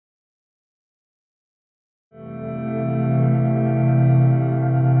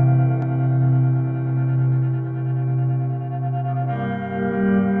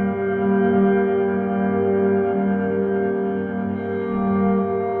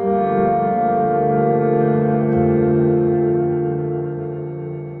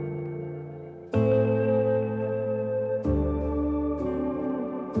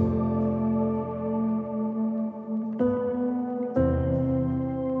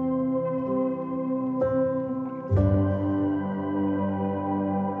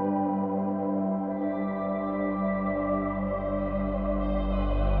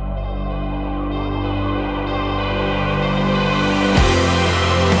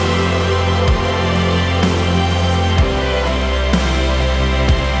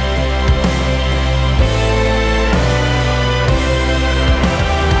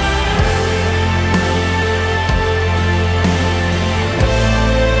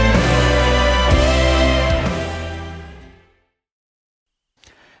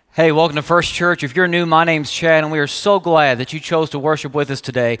Hey, welcome to First Church. If you're new, my name's Chad, and we are so glad that you chose to worship with us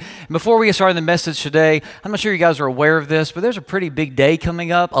today. And before we get started the message today, I'm not sure you guys are aware of this, but there's a pretty big day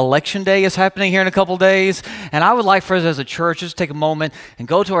coming up. Election Day is happening here in a couple days, and I would like for us as a church just to take a moment and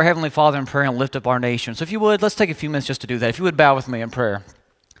go to our Heavenly Father in prayer and lift up our nation. So if you would, let's take a few minutes just to do that. If you would bow with me in prayer.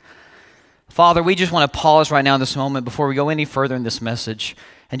 Father, we just want to pause right now in this moment before we go any further in this message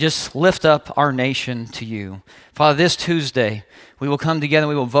and just lift up our nation to you. Father, this Tuesday, we will come together and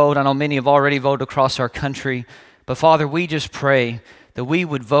we will vote. I know many have already voted across our country, but Father, we just pray that we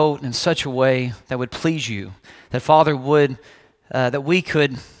would vote in such a way that would please you, that Father that we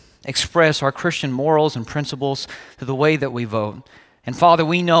could express our Christian morals and principles through the way that we vote. And Father,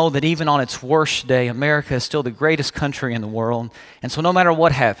 we know that even on its worst day, America is still the greatest country in the world. And so no matter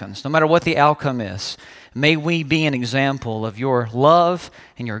what happens, no matter what the outcome is, may we be an example of your love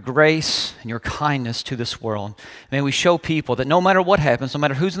and your grace and your kindness to this world. May we show people that no matter what happens, no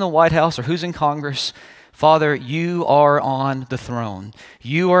matter who's in the White House or who's in Congress, Father, you are on the throne.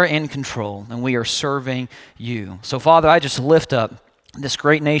 You are in control, and we are serving you. So Father, I just lift up this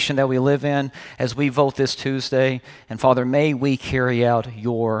great nation that we live in as we vote this Tuesday. And Father, may we carry out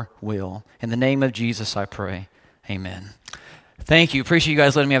your will. In the name of Jesus, I pray. Amen. Thank you. Appreciate you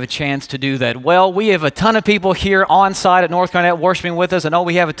guys letting me have a chance to do that. Well, we have a ton of people here on site at North Carolina worshiping with us. I know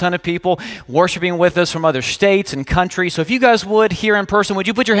we have a ton of people worshiping with us from other states and countries. So if you guys would, here in person, would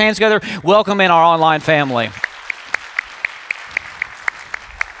you put your hands together? Welcome in our online family.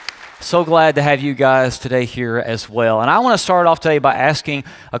 So glad to have you guys today here as well. And I want to start off today by asking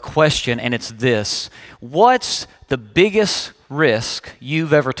a question, and it's this. What's the biggest risk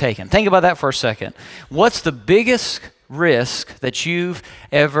you've ever taken? Think about that for a second. What's the biggest risk that you've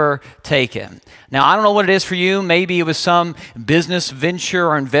ever taken? Now, I don't know what it is for you. Maybe it was some business venture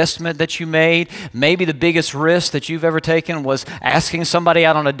or investment that you made. Maybe the biggest risk that you've ever taken was asking somebody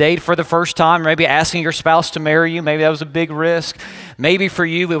out on a date for the first time, maybe asking your spouse to marry you. Maybe that was a big risk. Maybe for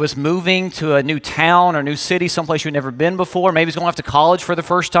you, it was moving to a new town or new city, someplace you've never been before. Maybe it's going off to college for the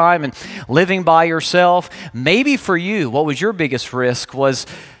first time and living by yourself. Maybe for you, what was your biggest risk was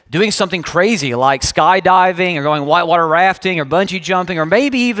doing something crazy like skydiving or going whitewater rafting or bungee jumping, or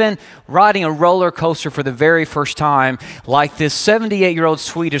maybe even riding a roller coaster for the very first time like this 78-year-old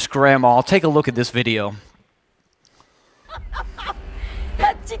Swedish grandma. Take a look at this video.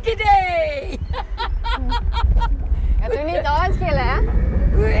 Chickadee! Jag tror ni inte har en kille.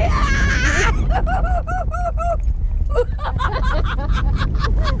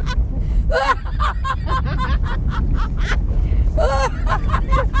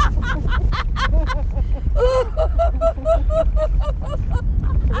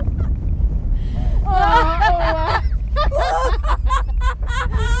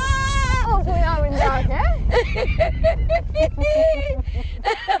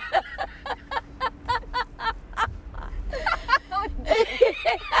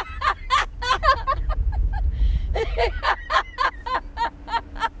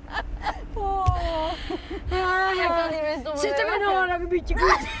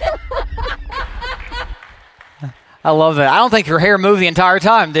 I love that. I don't think her hair moved the entire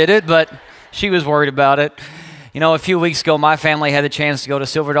time, did it? But she was worried about it. You know, a few weeks ago, my family had the chance to go to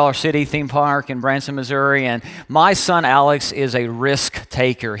Silver Dollar City theme park in Branson, Missouri, and my son Alex is a risk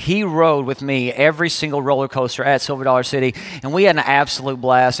taker. He rode with me every single roller coaster at Silver Dollar City, and we had an absolute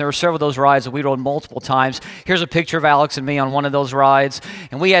blast. There were several of those rides that we rode multiple times. Here's a picture of Alex and me on one of those rides,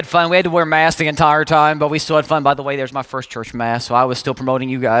 and we had fun. We had to wear masks the entire time, but we still had fun. By the way, there's my first church mask, so I was still promoting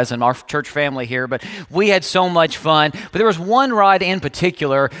you guys and our church family here, but we had so much fun. But there was one ride in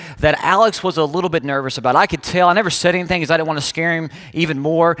particular that Alex was a little bit nervous about. I could tell. I never said anything because I didn't want to scare him even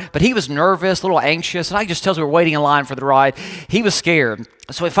more, but he was nervous, a little anxious, and I could just tell as we were waiting in line for the ride, he was scared.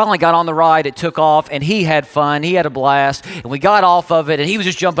 So we finally got on the ride, it took off, and he had fun, he had a blast, and we got off of it, and he was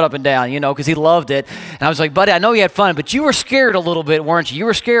just jumping up and down, you know, because he loved it. And I was like, buddy, I know you had fun, but you were scared a little bit, weren't you? You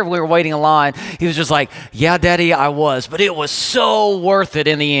were scared when we were waiting in line. He was just like, yeah, Daddy, I was, but it was so worth it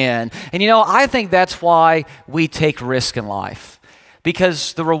in the end. And you know, I think that's why we take risk in life,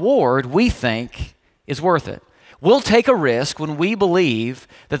 because the reward, we think, is worth it. We'll take a risk when we believe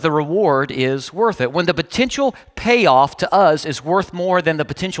that the reward is worth it. When the potential payoff to us is worth more than the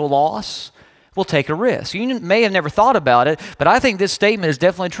potential loss, we'll take a risk. You may have never thought about it, but I think this statement is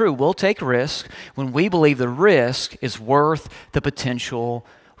definitely true. We'll take a risk when we believe the risk is worth the potential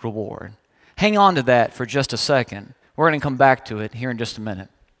reward. Hang on to that for just a second. We're going to come back to it here in just a minute.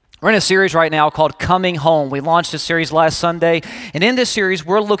 We're in a series right now called Coming Home. We launched this series last Sunday, and in this series,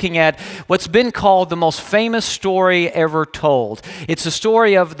 we're looking at what's been called the most famous story ever told. It's the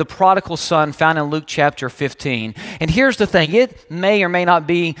story of the prodigal son found in Luke chapter 15. And here's the thing, it may or may not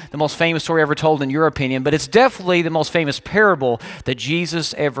be the most famous story ever told in your opinion, but it's definitely the most famous parable that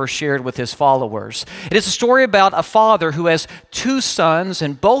Jesus ever shared with his followers. It is a story about a father who has two sons,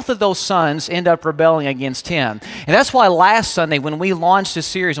 and both of those sons end up rebelling against him. And that's why last Sunday, when we launched this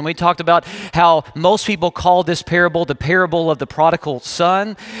series, and we talked about how most people call this parable the parable of the prodigal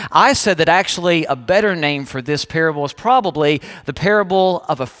son, I said that actually a better name for this parable is probably the parable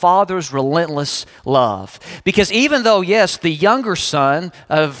of a father's relentless love. Because even though, yes, the younger son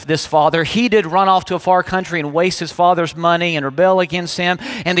of this father, he did run off to a far country and waste his father's money and rebel against him,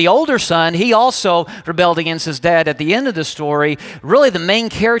 and the older son, he also rebelled against his dad. At the end of the story, really the main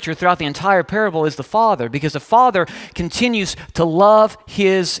character throughout the entire parable is the father, because the father continues to love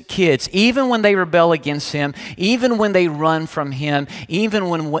his kids, even when they rebel against him, even when they run from him, even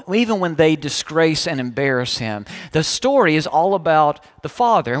when they disgrace and embarrass him. The story is all about the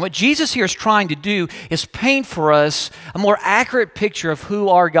father. And what Jesus here is trying to do is paint for us a more accurate picture of who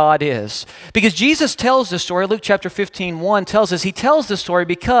our God is. Because Jesus tells this story, Luke chapter 15:1 tells us, he tells this story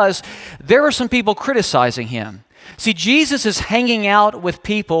because there are some people criticizing him. See, Jesus is hanging out with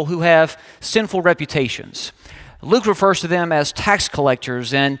people who have sinful reputations. Luke refers to them as tax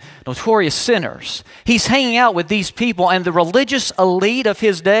collectors and notorious sinners. He's hanging out with these people, and the religious elite of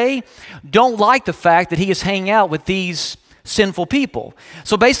his day don't like the fact that he is hanging out with these sinful people.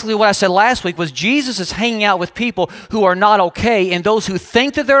 So basically what I said last week was Jesus is hanging out with people who are not okay, and those who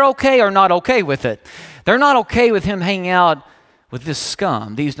think that they're okay are not okay with it. They're not okay with him hanging out with this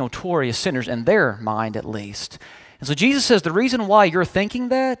scum, these notorious sinners, in their mind at least. And so Jesus says the reason why you're thinking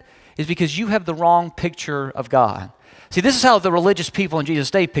that is because you have the wrong picture of God. See, this is how the religious people in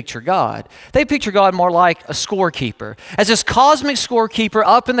Jesus' day picture God. They picture God more like a scorekeeper, as this cosmic scorekeeper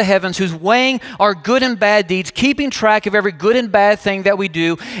up in the heavens who's weighing our good and bad deeds, keeping track of every good and bad thing that we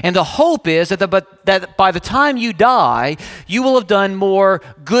do, and the hope is that by the time you die, you will have done more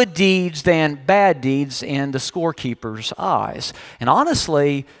good deeds than bad deeds in the scorekeeper's eyes. And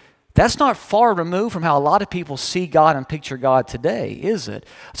honestly, that's not far removed from how a lot of people see God and picture God today, is it?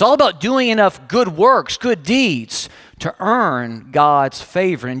 It's all about doing enough good works, good deeds to earn God's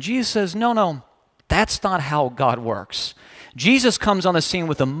favor. And Jesus says, no, that's not how God works. Jesus comes on the scene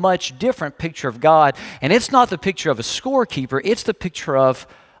with a much different picture of God, and it's not the picture of a scorekeeper, it's the picture of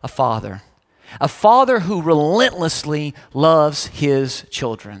a father. A father who relentlessly loves his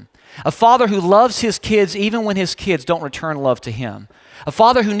children. A father who loves his kids even when his kids don't return love to him. A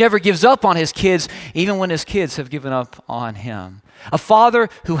father who never gives up on his kids even when his kids have given up on him. A father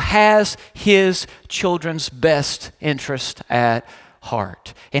who has his children's best interest at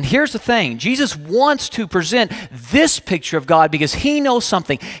heart. And here's the thing, Jesus wants to present this picture of God because he knows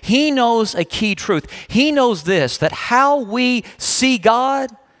something. He knows a key truth. He knows this, that how we see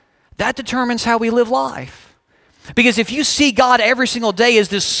God, that determines how we live life. Because if you see God every single day as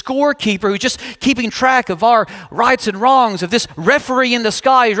this scorekeeper who's just keeping track of our rights and wrongs, of this referee in the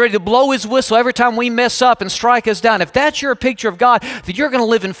sky who's ready to blow his whistle every time we mess up and strike us down, if that's your picture of God, then you're going to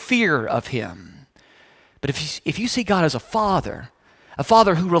live in fear of him. But if you see God as a father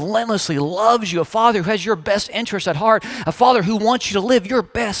who relentlessly loves you, a father who has your best interest at heart, a father who wants you to live your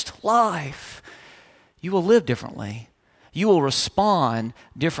best life, you will live differently. You will respond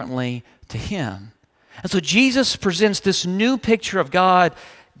differently to him. And so Jesus presents this new picture of God,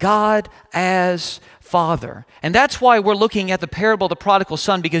 God as Father. And that's why we're looking at the parable of the prodigal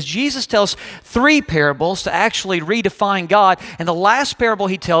son, because Jesus tells three parables to actually redefine God. And the last parable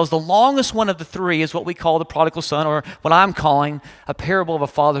he tells, the longest one of the three, is what we call the prodigal son, or what I'm calling a parable of a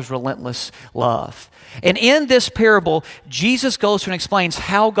father's relentless love. And in this parable, Jesus goes through and explains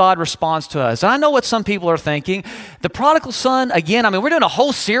how God responds to us. And I know what some people are thinking. The prodigal son, again, we're doing a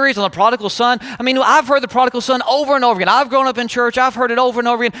whole series on the prodigal son. I've heard the prodigal son over and over again. I've grown up in church. I've heard it over and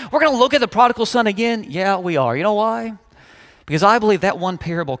over again. We're going to look at the prodigal son again? Yeah, we are. You know why? Because I believe that one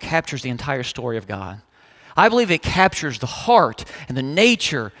parable captures the entire story of God. I believe it captures the heart and the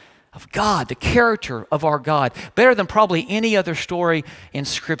nature of God, the character of our God, better than probably any other story in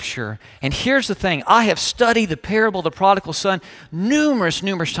Scripture. And here's the thing, I have studied the parable of the prodigal son numerous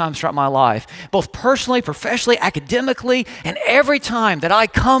times throughout my life, both personally, professionally, academically, and every time that I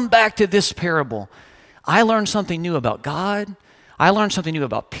come back to this parable, I learn something new about God, I learn something new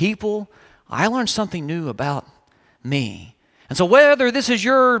about people, I learn something new about me. And so whether this is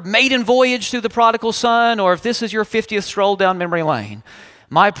your maiden voyage through the prodigal son, or if this is your 50th stroll down memory lane,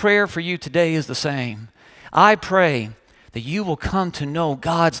 my prayer for you today is the same. I pray that you will come to know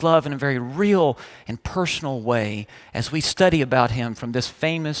God's love in a very real and personal way as we study about him from this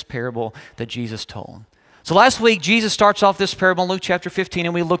famous parable that Jesus told. So last week, Jesus starts off this parable in Luke chapter 15,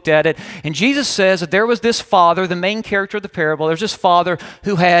 and we looked at it. And Jesus says that there was this father, the main character of the parable. There's this father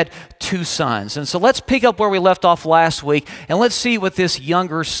who had 2 sons. And so let's pick up where we left off last week, and let's see what this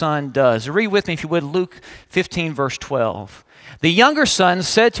younger son does. Read with me, if you would, Luke 15, verse 12. The younger son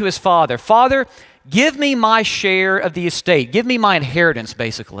said to his father, "Father, give me my share of the estate. Give me my inheritance,"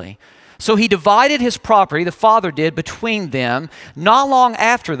 basically. So he divided his property, the father did, between them. Not long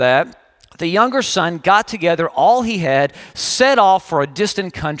after that, the younger son got together all he had, set off for a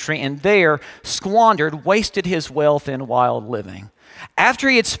distant country, and there squandered, wasted his wealth in wild living. After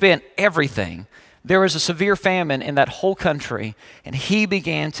he had spent everything, there was a severe famine in that whole country, and he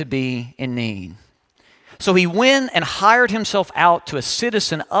began to be in need. So he went and hired himself out to a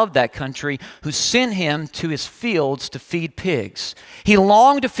citizen of that country who sent him to his fields to feed pigs. He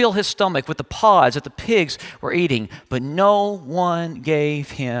longed to fill his stomach with the pods that the pigs were eating, but no one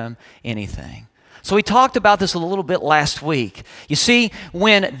gave him anything. So we talked about this a little bit last week. You see,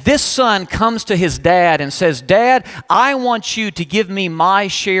 when this son comes to his dad and says, "Dad, I want you to give me my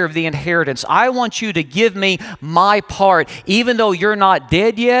share of the inheritance. I want you to give me my part, even though you're not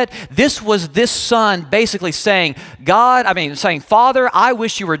dead yet." This was this son basically saying, "Father, I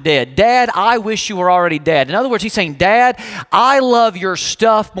wish you were dead. Dad, I wish you were already dead." In other words, he's saying, "Dad, I love your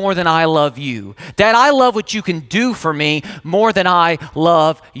stuff more than I love you. Dad, I love what you can do for me more than I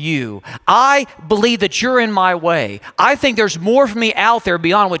love you. I believe that you're in my way. I think there's more for me out there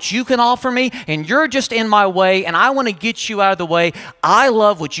beyond what you can offer me, and you're just in my way, and I want to get you out of the way. I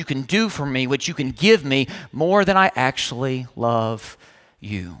love what you can do for me, what you can give me, more than I actually love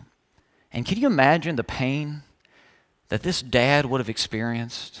you." And can you imagine the pain that this dad would have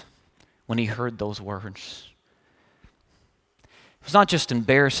experienced when he heard those words? It was not just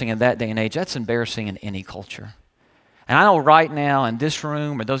embarrassing in that day and age, that's embarrassing in any culture. And I know right now in this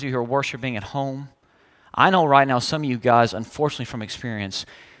room, or those of you who are worshiping at home, I know right now some of you guys, unfortunately from experience,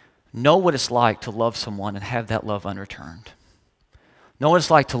 know what it's like to love someone and have that love unreturned. Know what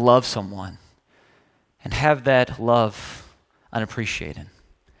it's like to love someone and have that love unappreciated.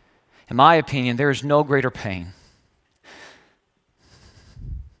 In my opinion, there is no greater pain.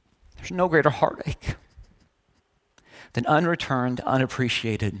 There's no greater heartache than unreturned,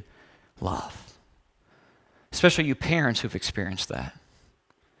 unappreciated love. Especially you parents who've experienced that.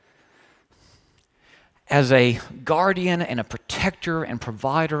 As a guardian and a protector and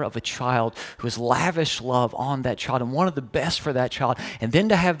provider of a child who has lavished love on that child and wanted the best for that child, and then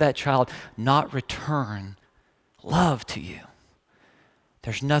to have that child not return love to you,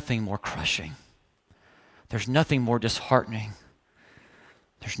 there's nothing more crushing. There's nothing more disheartening.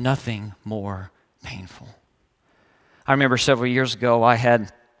 There's nothing more painful. I remember several years ago I had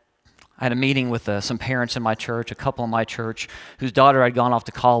a meeting with some parents in my church, a couple in my church, whose daughter had gone off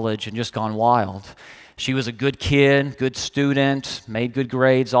to college and just gone wild. She was a good kid, good student, made good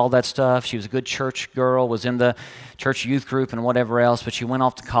grades, all that stuff. She was a good church girl, was in the church youth group and whatever else, but she went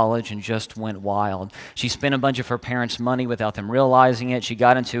off to college and just went wild. She spent a bunch of her parents' money without them realizing it. She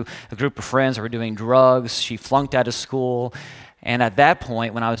got into a group of friends that were doing drugs. She flunked out of school. And at that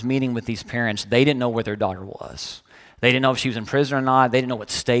point, when I was meeting with these parents, they didn't know where their daughter was. They didn't know if she was in prison or not. They didn't know what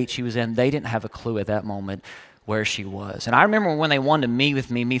state she was in. They didn't have a clue at that moment where she was. And I remember when they wanted to meet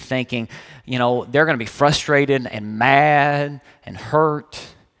with me thinking, they're going to be frustrated and mad and hurt.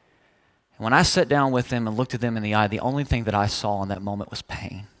 And when I sat down with them and looked at them in the eye, the only thing that I saw in that moment was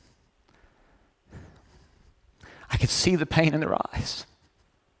pain. I could see the pain in their eyes.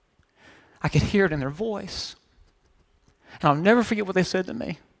 I could hear it in their voice. And I'll never forget what they said to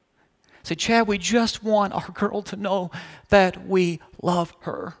me. Say, "Chad, we just want our girl to know that we love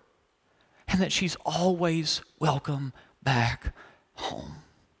her and that she's always welcome back home."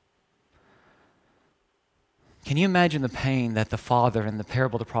 Can you imagine the pain that the father in the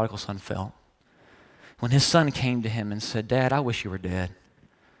parable of the prodigal son felt when his son came to him and said, "Dad, I wish you were dead.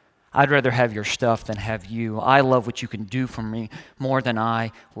 I'd rather have your stuff than have you. I love what you can do for me more than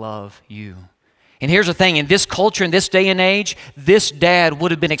I love you." And here's the thing, in this culture, in this day and age, this dad would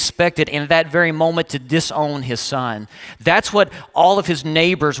have been expected in that very moment to disown his son. That's what all of his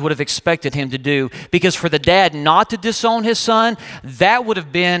neighbors would have expected him to do. Because for the dad not to disown his son, that would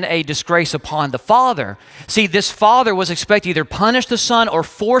have been a disgrace upon the father. See, this father was expected to either punish the son or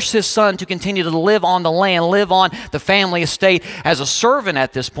force his son to continue to live on the land, live on the family estate as a servant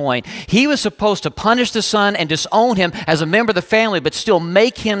at this point. He was supposed to punish the son and disown him as a member of the family, but still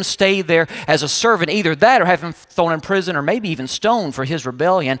make him stay there as a servant servant, either that or have him thrown in prison or maybe even stoned for his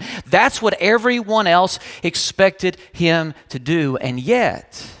rebellion. That's what everyone else expected him to do. And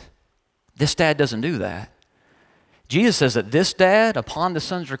yet, this dad doesn't do that. Jesus says that this dad, upon the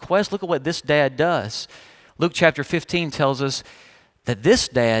son's request, look at what this dad does. Luke chapter 15 tells us that this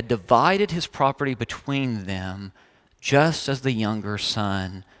dad divided his property between them just as the younger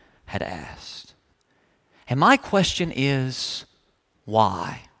son had asked. And my question is,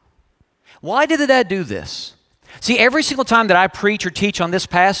 why? Why did the dad do this? See, every single time that I preach or teach on this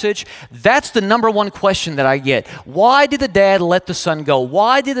passage, that's the number one question that I get. Why did the dad let the son go?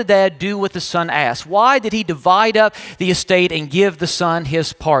 Why did the dad do what the son asked? Why did he divide up the estate and give the son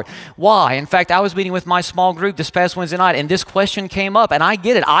his part? Why? In fact, I was meeting with my small group this past Wednesday night, and this question came up, and I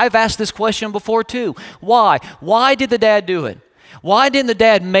get it. I've asked this question before too. Why? Why did the dad do it? Why didn't the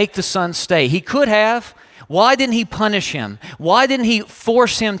dad make the son stay? He could have. Why didn't he punish him? Why didn't he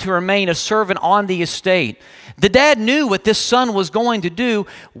force him to remain a servant on the estate? The dad knew what this son was going to do.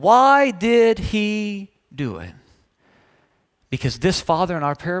 Why did he do it? Because this father in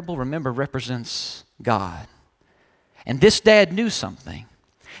our parable, remember, represents God. And this dad knew something.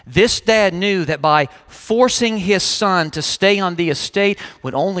 This dad knew that by forcing his son to stay on the estate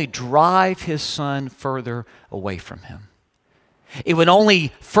would only drive his son further away from him. It would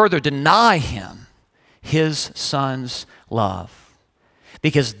only further deny him his son's love.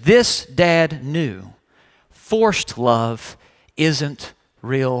 Because this dad knew forced love isn't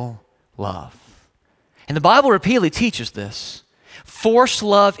real love. And the Bible repeatedly teaches this. Forced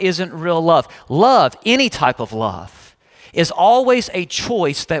love isn't real love. Love, any type of love, is always a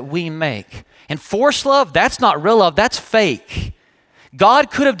choice that we make. And forced love, that's not real love, that's fake.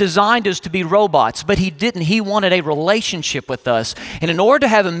 God could have designed us to be robots, but He didn't. He wanted a relationship with us. And in order to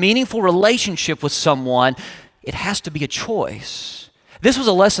have a meaningful relationship with someone, it has to be a choice. This was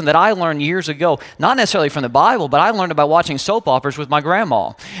a lesson that I learned years ago, not necessarily from the Bible, but I learned about watching soap operas with my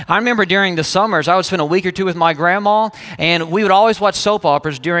grandma. I remember during the summers, I would spend a week or two with my grandma, and we would always watch soap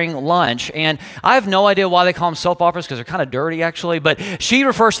operas during lunch. And I have no idea why they call them soap operas, because they're kind of dirty, actually, but she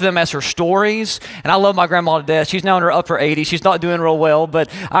refers to them as her stories, and I love my grandma to death. She's now in her upper 80s. She's not doing real well,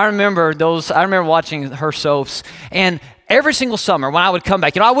 but I remember watching her soaps, and every single summer when I would come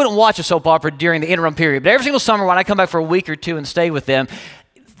back, I wouldn't watch a soap opera during the interim period, but every single summer when I come back for a week or two and stay with them,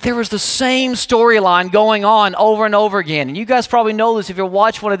 there was the same storyline going on over and over again. And you guys probably know this if you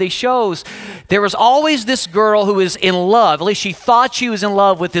watch one of these shows. There was always this girl who was in love. At least she thought she was in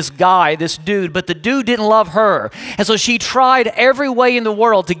love with this guy, this dude, but the dude didn't love her. And so she tried every way in the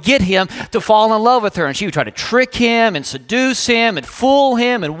world to get him to fall in love with her. And she would try to trick him and seduce him and fool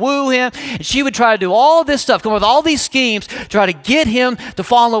him and woo him. And she would try to do all this stuff, come up with all these schemes, try to get him to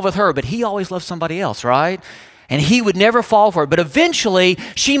fall in love with her. But he always loved somebody else, right? And he would never fall for it. But eventually,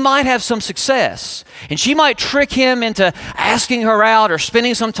 she might have some success. And she might trick him into asking her out or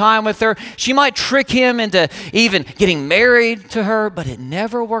spending some time with her. She might trick him into even getting married to her. But it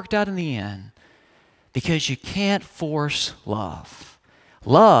never worked out in the end. Because you can't force love.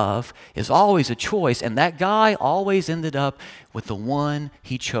 Love is always a choice. And that guy always ended up with the one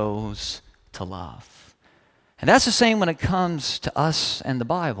he chose to love. And that's the same when it comes to us and the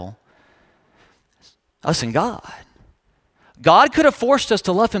Bible. Us and God. God could have forced us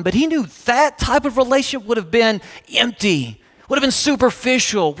to love Him, but He knew that type of relationship would have been empty, would have been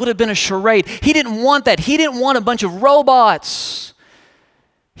superficial, would have been a charade. He didn't want that. He didn't want a bunch of robots.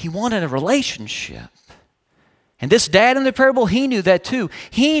 He wanted a relationship. And this dad in the parable, he knew that too.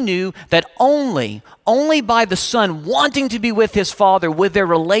 He knew that only by the son wanting to be with his father would their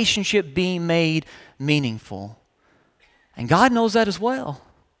relationship be made meaningful. And God knows that as well.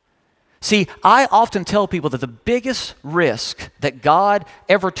 See, I often tell people that the biggest risk that God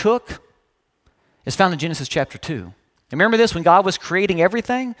ever took is found in Genesis chapter 2. Remember this, when God was creating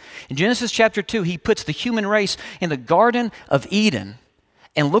everything? In Genesis chapter 2, He puts the human race in the Garden of Eden.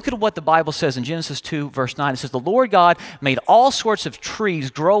 And look at what the Bible says in Genesis 2, verse 9. It says, the Lord God made all sorts of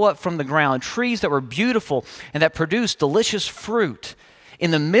trees grow up from the ground, trees that were beautiful and that produced delicious fruit. In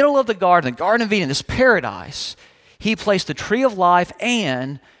the middle of the Garden of Eden, this paradise, He placed the tree of life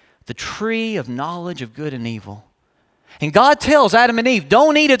and the tree of knowledge of good and evil. And God tells Adam and Eve,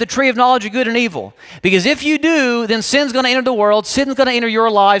 don't eat of the tree of knowledge of good and evil. Because if you do, then sin's going to enter the world. Sin's going to enter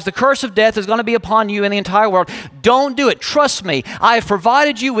your lives. The curse of death is going to be upon you and the entire world. Don't do it. Trust me. I have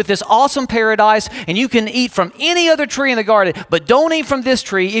provided you with this awesome paradise, and you can eat from any other tree in the garden. But don't eat from this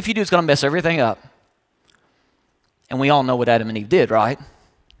tree. If you do, it's going to mess everything up. And we all know what Adam and Eve did, right?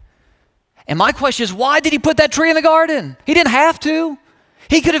 And my question is, why did He put that tree in the garden? He didn't have to.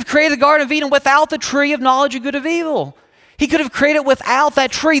 He could have created the Garden of Eden without the tree of knowledge of good and evil. He could have created without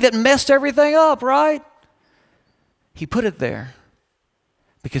that tree that messed everything up, right? He put it there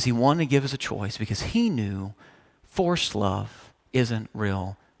because he wanted to give us a choice, because he knew forced love isn't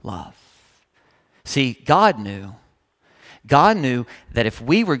real love. See, God knew that if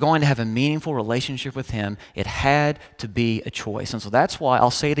we were going to have a meaningful relationship with him, it had to be a choice. And so that's why, I'll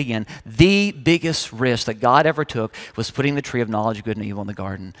say it again, the biggest risk that God ever took was putting the tree of knowledge of good and evil in the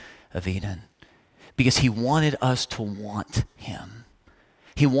Garden of Eden. Because he wanted us to want him.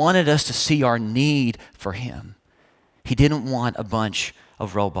 He wanted us to see our need for him. He didn't want a bunch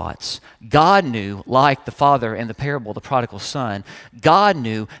of robots. God knew, like the father in the parable, the prodigal son, God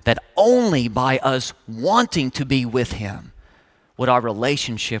knew that only by us wanting to be with him would our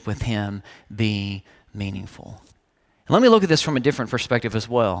relationship with him be meaningful. And let me look at this from a different perspective as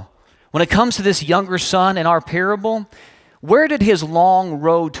well. When it comes to this younger son in our parable, where did his long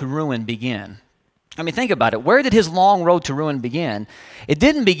road to ruin begin? I mean, think about it. Where did his long road to ruin begin? It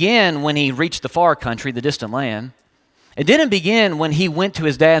didn't begin when he reached the far country, the distant land. It didn't begin when he went to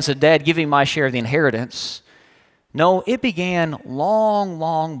his dad and said, "Dad, give me my share of the inheritance." No, it began long,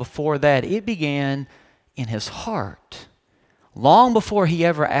 long before that. It began in his heart, long before he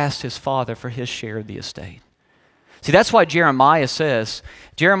ever asked his father for his share of the estate. See, that's why Jeremiah says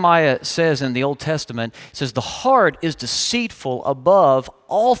in the Old Testament, it says, "The heart is deceitful above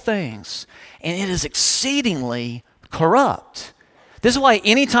all things, and it is exceedingly corrupt." This is why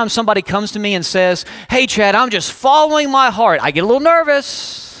anytime somebody comes to me and says, "Hey, Chad, I'm just following my heart," I get a little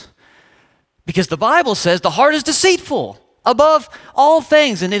nervous. Because the Bible says the heart is deceitful above all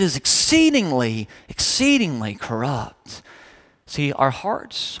things, and it is exceedingly, exceedingly corrupt. See, our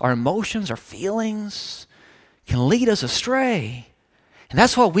hearts, our emotions, our feelings can lead us astray. And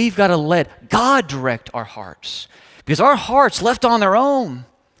that's why we've got to let God direct our hearts. Because our hearts, left on their own,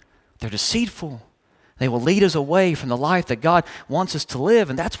 they're deceitful. They will lead us away from the life that God wants us to live.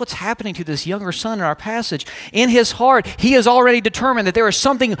 And that's what's happening to this younger son in our passage. In his heart, he has already determined that there is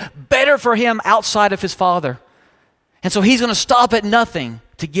something better for him outside of his father. And so he's going to stop at nothing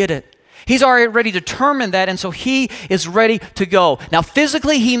to get it. He's already determined that, and so he is ready to go. Now,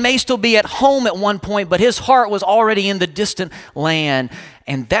 physically, he may still be at home at one point, but his heart was already in the distant land.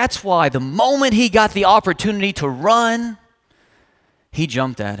 And that's why the moment he got the opportunity to run, he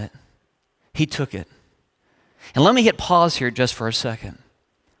jumped at it. He took it. And let me hit pause here just for a second.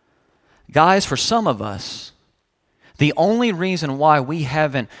 Guys, for some of us, the only reason why we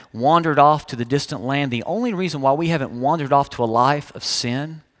haven't wandered off to the distant land, the only reason why we haven't wandered off to a life of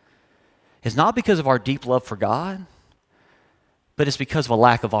sin, is not because of our deep love for God, but it's because of a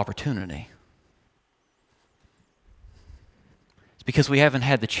lack of opportunity. It's because we haven't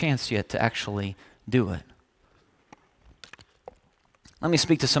had the chance yet to actually do it. Let me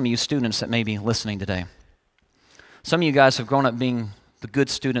speak to some of you students that may be listening today. Some of you guys have grown up being the good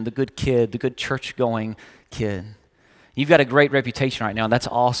student, the good kid, the good church-going kid. You've got a great reputation right now, and that's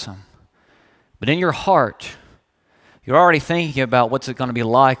awesome. But in your heart, you're already thinking about what's it going to be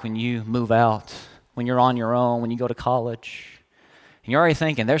like when you move out, when you're on your own, when you go to college. And you're already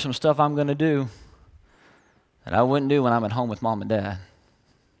thinking, there's some stuff I'm going to do that I wouldn't do when I'm at home with mom and dad.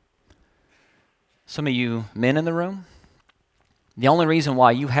 Some of you men in the room, the only reason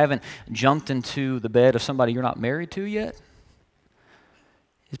why you haven't jumped into the bed of somebody you're not married to yet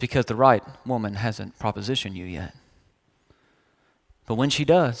is because the right woman hasn't propositioned you yet. But when she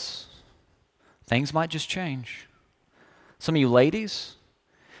does, things might just change. Some of you ladies,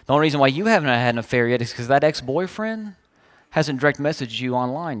 the only reason why you haven't had an affair yet is because that ex-boyfriend hasn't direct messaged you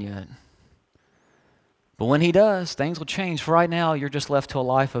online yet. But when he does, things will change. For right now, you're just left to a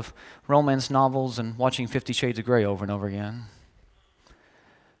life of romance novels and watching 50 Shades of Grey over and over again.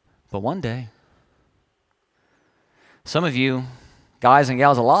 But one day, some of you, guys and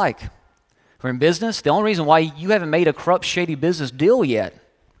gals alike, who are in business, the only reason why you haven't made a corrupt, shady business deal yet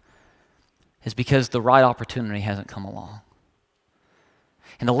is because the right opportunity hasn't come along.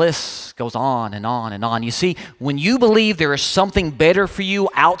 And the list goes on and on and on. You see, when you believe there is something better for you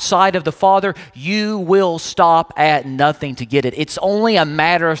outside of the Father, you will stop at nothing to get it. It's only a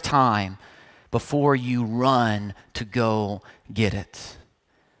matter of time before you run to go get it.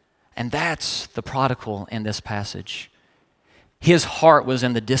 And that's the prodigal in this passage. His heart was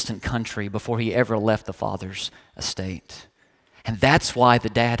in the distant country before he ever left the father's estate. And that's why the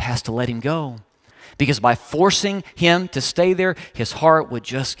dad has to let him go. Because by forcing him to stay there, his heart would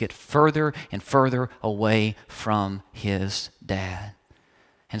just get further and further away from his dad.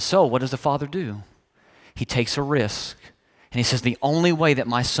 And so what does the father do? He takes a risk. And he says, the only way that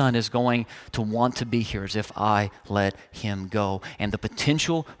my son is going to want to be here is if I let him go. And the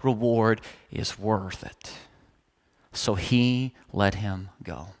potential reward is worth it. So he let him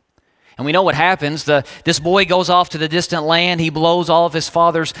go. And we know what happens. This boy goes off to the distant land. He blows all of his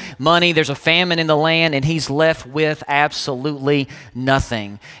father's money. There's a famine in the land, and he's left with absolutely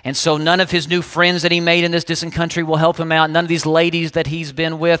nothing. And so none of his new friends that he made in this distant country will help him out. None of these ladies that he's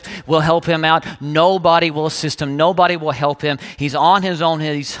been with will help him out. Nobody will assist him. Nobody will help him. He's on his own.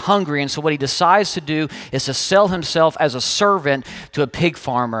 He's hungry. And so what he decides to do is to sell himself as a servant to a pig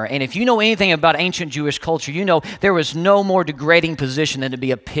farmer. And if you know anything about ancient Jewish culture, you know there was no more degrading position than to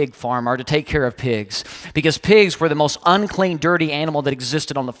be a pig farmer, or to take care of pigs, because pigs were the most unclean, dirty animal that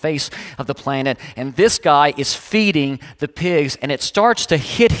existed on the face of the planet. And this guy is feeding the pigs, and it starts to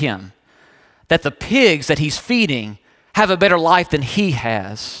hit him that the pigs that he's feeding have a better life than he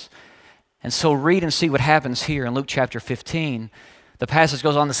has. And so read and see what happens here in Luke chapter 15. The passage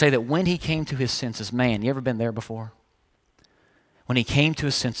goes on to say that when he came to his senses, man, you ever been there before? When he came to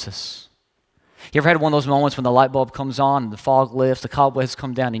his senses, you ever had one of those moments when the light bulb comes on and the fog lifts, the cobwebs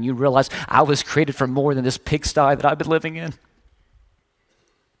come down, and you realize I was created for more than this pigsty that I've been living in?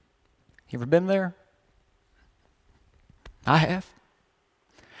 You ever been there? I have.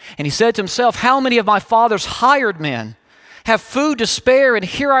 And he said to himself, how many of my father's hired men have food to spare, and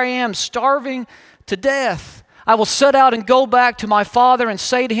here I am starving to death? I will set out and go back to my father and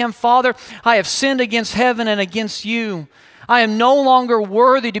say to him, Father, I have sinned against heaven and against you. I am no longer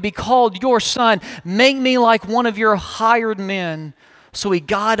worthy to be called your son. Make me like one of your hired men. So he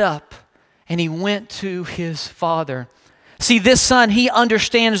got up and he went to his father. See, this son, he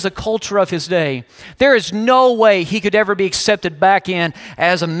understands the culture of his day. There is no way he could ever be accepted back in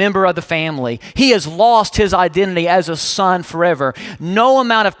as a member of the family. He has lost his identity as a son forever. No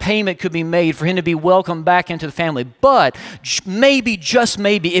amount of payment could be made for him to be welcomed back into the family. But maybe, just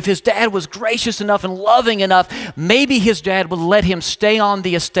maybe, if his dad was gracious enough and loving enough, maybe his dad would let him stay on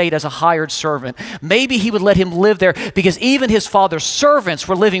the estate as a hired servant. Maybe he would let him live there, because even his father's servants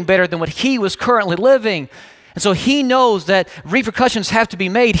were living better than what he was currently living. And so he knows that repercussions have to be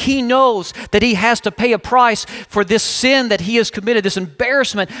made. He knows that he has to pay a price for this sin that he has committed, this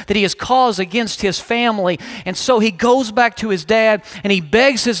embarrassment that he has caused against his family. And so he goes back to his dad and he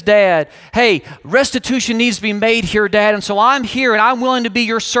begs his dad, hey, restitution needs to be made here, Dad. And so I'm here and I'm willing to be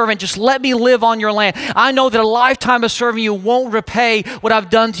your servant. Just let me live on your land. I know that a lifetime of serving you won't repay what I've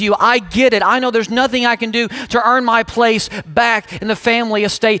done to you. I get it. I know there's nothing I can do to earn my place back in the family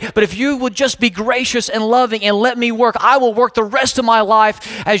estate. But if you would just be gracious and loving and let me work, I will work the rest of my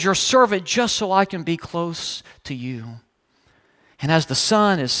life as your servant just so I can be close to you. And as the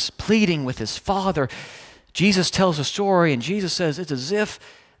son is pleading with his father, Jesus tells a story, and Jesus says it's as if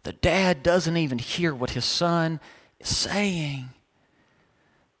the dad doesn't even hear what his son is saying.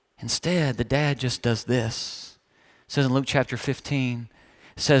 Instead, the dad just does this. It says in Luke chapter 15,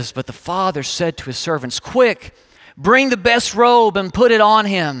 it says, but the father said to his servants, quick, bring the best robe and put it on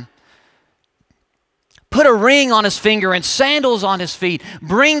him. Put a ring on his finger and sandals on his feet.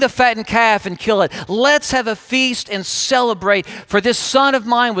 Bring the fattened calf and kill it. Let's have a feast and celebrate. For this son of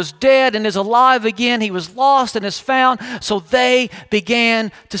mine was dead and is alive again. He was lost and is found. So they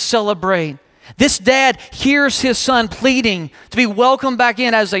began to celebrate. This dad hears his son pleading to be welcomed back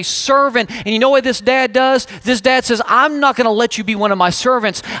in as a servant. And you know what this dad does? This dad says, I'm not going to let you be one of my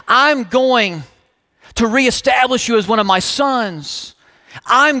servants. I'm going to reestablish you as one of my sons.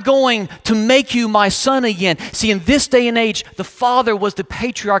 I'm going to make you my son again. See, in this day and age, the father was the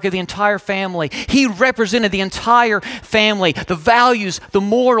patriarch of the entire family. He represented the entire family, the values, the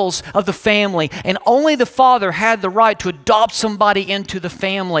morals of the family. And only the father had the right to adopt somebody into the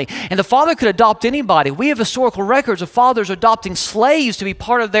family. And the father could adopt anybody. We have historical records of fathers adopting slaves to be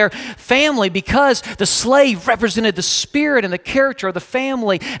part of their family because the slave represented the spirit and the character of the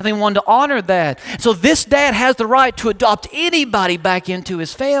family, and they wanted to honor that. So this dad has the right to adopt anybody back into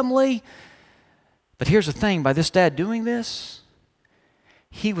his family. But here's the thing, by this dad doing this,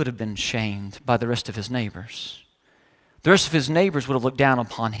 he would have been shamed by the rest of his neighbors. The rest of his neighbors would have looked down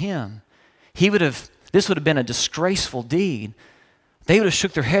upon him. This would have been a disgraceful deed. They would have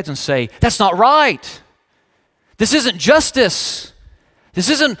shook their heads and say, that's not right. This isn't justice. This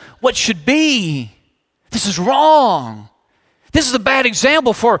isn't what should be. This is wrong. This is a bad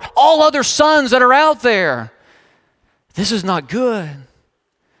example for all other sons that are out there. This is not good.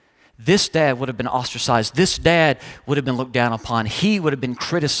 This dad would have been ostracized. This dad would have been looked down upon. He would have been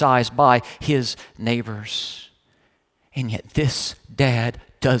criticized by his neighbors. And yet this dad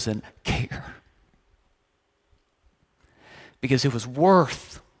doesn't care. Because it was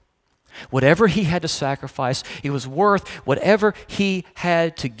worth whatever he had to sacrifice. It was worth whatever he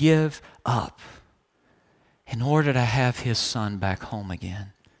had to give up in order to have his son back home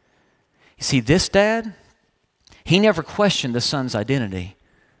again. You see, this dad, He never questioned the son's identity.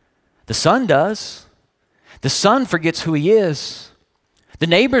 The son does. The son forgets who he is. The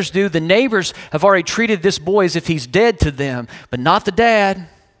neighbors do. The neighbors have already treated this boy as if he's dead to them, but not the dad.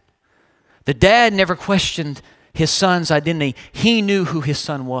 The dad never questioned his son's identity. He knew who his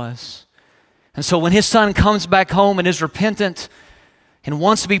son was. And so when his son comes back home and is repentant and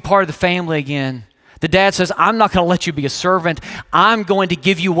wants to be part of the family again, the dad says, I'm not going to let you be a servant. I'm going to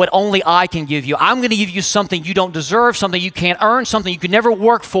give you what only I can give you. I'm going to give you something you don't deserve, something you can't earn, something you could never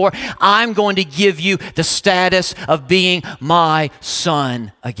work for. I'm going to give you the status of being my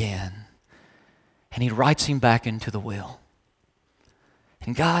son again. And he writes him back into the will.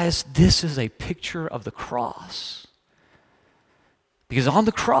 And guys, this is a picture of the cross. Because on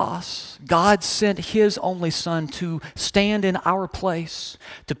the cross, God sent His only Son to stand in our place,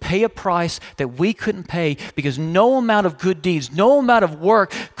 to pay a price that we couldn't pay, because no amount of good deeds, no amount of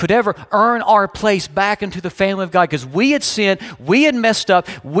work could ever earn our place back into the family of God, because we had sinned, we had messed up,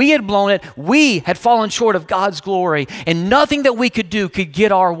 we had blown it, we had fallen short of God's glory, and nothing that we could do could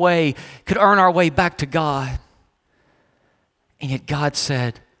get our way, could earn our way back to God. And yet God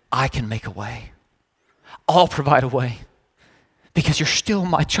said, I can make a way. I'll provide a way. Because you're still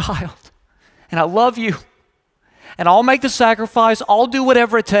my child, and I love you, and I'll make the sacrifice, I'll do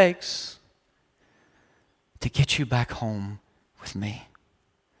whatever it takes to get you back home with me.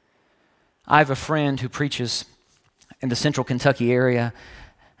 I have a friend who preaches in the central Kentucky area,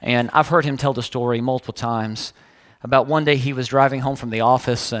 and I've heard him tell the story multiple times about one day he was driving home from the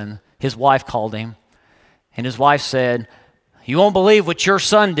office, and his wife called him, and his wife said, you won't believe what your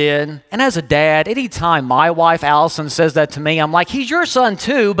son did. And as a dad, anytime my wife, Allison, says that to me, I'm like, he's your son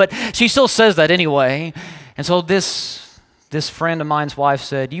too, but she still says that anyway. And so this friend of mine's wife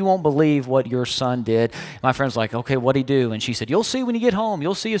said, you won't believe what your son did. My friend's like, okay, what'd he do? And she said, you'll see when you get home.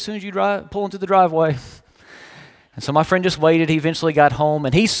 You'll see as soon as you pull into the driveway. And so my friend just waited. He eventually got home,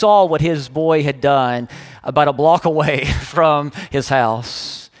 and he saw what his boy had done about a block away from his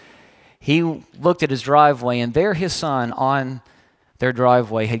house. He looked at his driveway, and there his son on their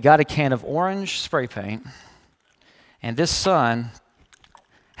driveway had got a can of orange spray paint, and this son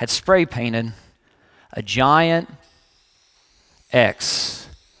had spray painted a giant X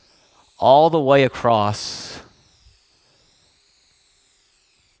all the way across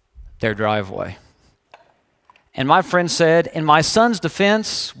their driveway. And my friend said, in my son's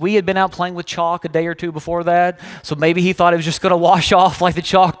defense, we had been out playing with chalk a day or two before that, so maybe he thought it was just going to wash off like the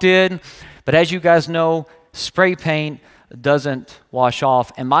chalk did. But as you guys know, spray paint doesn't wash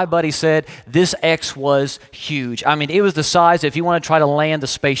off. And my buddy said this X was huge. I mean, it was the size, if you want to try to land the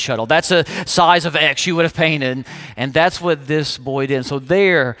space shuttle, that's the size of X you would have painted. And that's what this boy did. So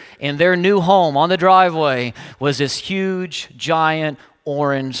there, in their new home on the driveway, was this huge, giant,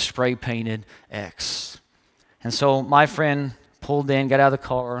 orange spray painted X. And so my friend pulled in, got out of the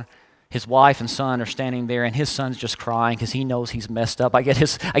car. His wife and son are standing there, and his son's just crying because he knows he's messed up. I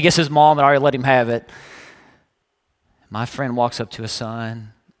guess his mom had already let him have it. My friend walks up to his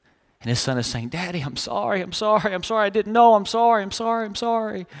son, and his son is saying, Daddy, I'm sorry, I didn't know, I'm sorry.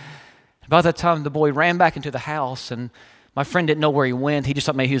 About that time, the boy ran back into the house, and my friend didn't know where he went. He just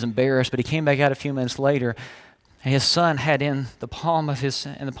thought maybe he was embarrassed, but he came back out a few minutes later, and his son had in the palms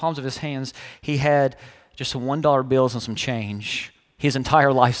of his hands, he had just some $1 bills and some change, his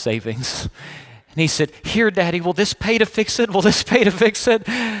entire life savings. And he said, here, Daddy, will this pay to fix it? Will this pay to fix it?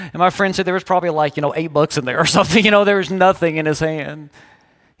 And my friend said there was probably like, $8 in there or something. There was nothing in his hand.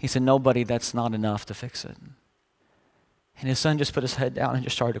 He said, no, buddy, that's not enough to fix it. And his son just put his head down and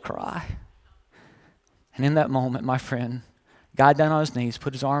just started to cry. And in that moment, my friend got down on his knees,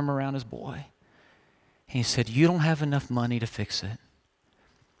 put his arm around his boy. And he said, you don't have enough money to fix it,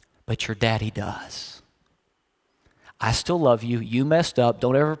 but your daddy does. I still love you. You messed up.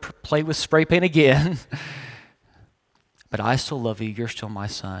 Don't ever play with spray paint again. But I still love you. You're still my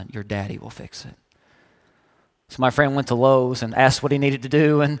son. Your daddy will fix it. So my friend went to Lowe's and asked what he needed to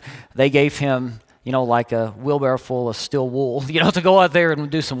do, and they gave him, like a wheelbarrow full of steel wool, to go out there and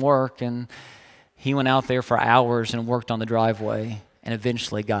do some work. And he went out there for hours and worked on the driveway and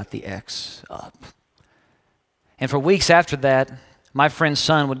eventually got the X up. And for weeks after that, my friend's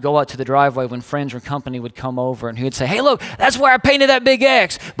son would go out to the driveway when friends or company would come over, and he would say, hey, look, that's where I painted that big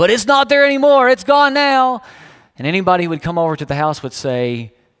X, but it's not there anymore. It's gone now. And anybody who would come over to the house would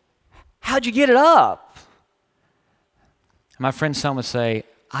say, how'd you get it up? And my friend's son would say,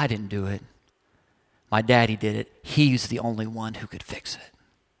 I didn't do it. My daddy did it. He's the only one who could fix it.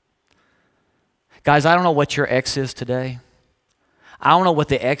 Guys, I don't know what your X is today. I don't know what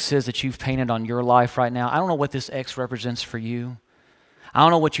the X is that you've painted on your life right now. I don't know what this X represents for you. I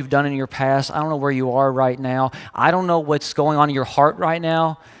don't know what you've done in your past. I don't know where you are right now. I don't know what's going on in your heart right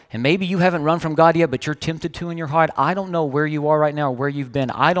now. And maybe you haven't run from God yet, but you're tempted to in your heart. I don't know where you are right now or where you've been.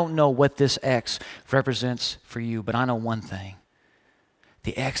 I don't know what this X represents for you, but I know one thing.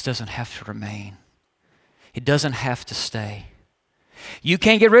 The X doesn't have to remain. It doesn't have to stay. You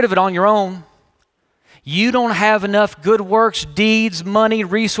can't get rid of it on your own. You don't have enough good works, deeds, money,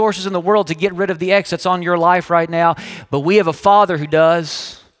 resources in the world to get rid of the X that's on your life right now. But we have a Father who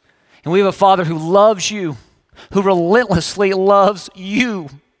does. And we have a Father who loves you, who relentlessly loves you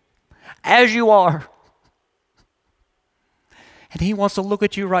as you are. And He wants to look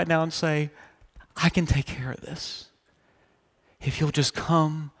at you right now and say, I can take care of this if you'll just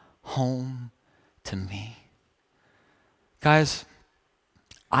come home to me. Guys,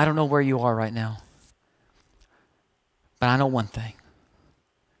 I don't know where you are right now, but I know one thing.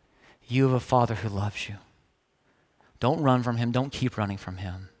 You have a Father who loves you. Don't run from Him. Don't keep running from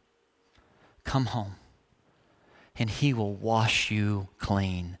Him. Come home, and He will wash you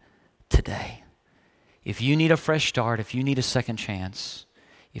clean today. If you need a fresh start, if you need a second chance,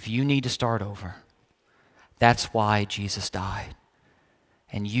 if you need to start over, that's why Jesus died.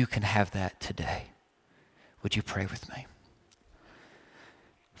 And you can have that today. Would you pray with me?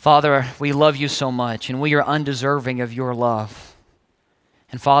 Father, we love you so much, and we are undeserving of your love.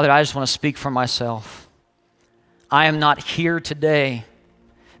 And Father, I just want to speak for myself. I am not here today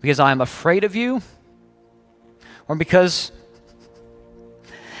because I am afraid of you or because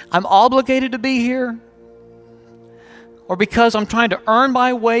I'm obligated to be here or because I'm trying to earn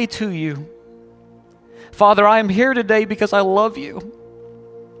my way to you. Father, I am here today because I love you.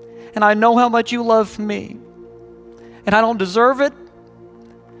 And I know how much you love me. And I don't deserve it,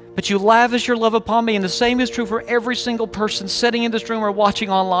 but you lavish your love upon me. And the same is true for every single person sitting in this room or watching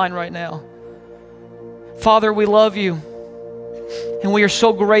online right now. Father, we love you. And we are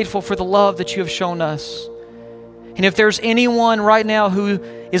so grateful for the love that you have shown us. And if there's anyone right now who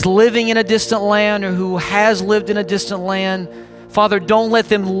is living in a distant land or who has lived in a distant land, Father, don't let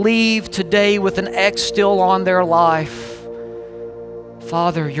them leave today with an X still on their life.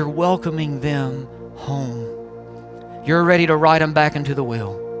 Father, you're welcoming them home. You're ready to write them back into the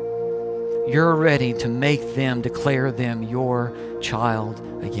will. You're ready to make them, declare them your child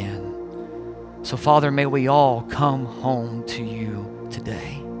again. So, Father, may we all come home to you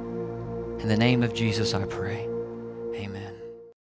today. In the name of Jesus, I pray.